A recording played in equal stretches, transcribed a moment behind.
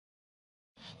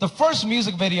The first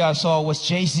music video I saw was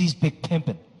Jay-Z's Big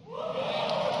Pimpin'.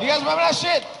 You guys remember that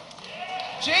shit?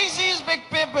 Jay-Z's Big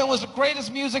Pimpin' was the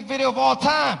greatest music video of all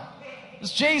time.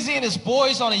 It's Jay-Z and his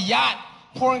boys on a yacht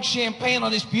pouring champagne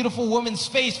on this beautiful woman's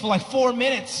face for like 4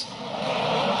 minutes.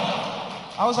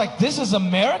 I was like, this is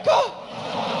America?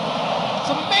 It's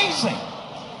amazing.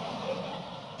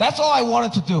 That's all I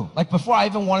wanted to do. Like before I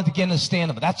even wanted to get into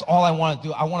stand-up, that's all I wanted to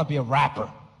do. I want to be a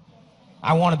rapper.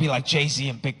 I want to be like Jay-Z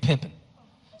and Big Pimpin'.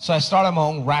 So I started my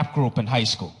own rap group in high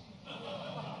school.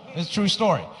 It's a true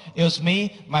story. It was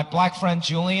me, my black friend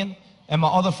Julian, and my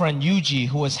other friend Yuji,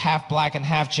 who was half black and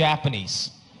half Japanese.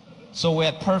 So we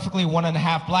had perfectly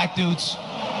 1.5 black dudes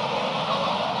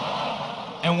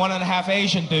and 1.5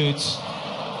 Asian dudes.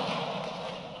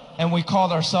 And we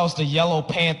called ourselves the Yellow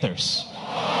Panthers.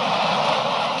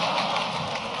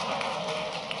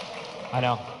 I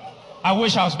know. I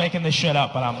wish I was making this shit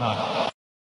up, but I'm not.